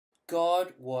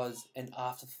God was an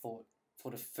afterthought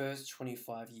for the first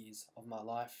 25 years of my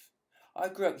life. I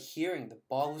grew up hearing the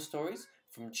Bible stories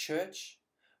from church,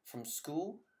 from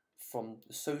school, from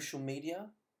social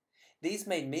media. These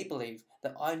made me believe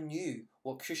that I knew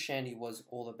what Christianity was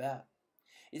all about.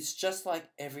 It's just like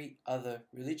every other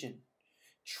religion.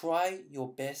 Try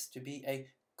your best to be a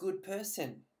good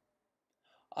person.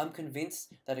 I'm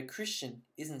convinced that a Christian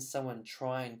isn't someone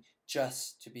trying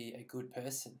just to be a good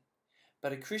person,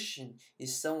 but a Christian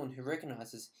is someone who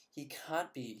recognizes he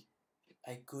can't be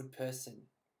a good person.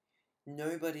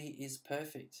 Nobody is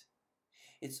perfect.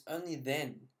 It's only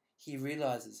then he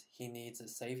realizes he needs a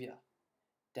savior.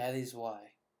 That is why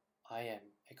I am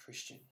a Christian.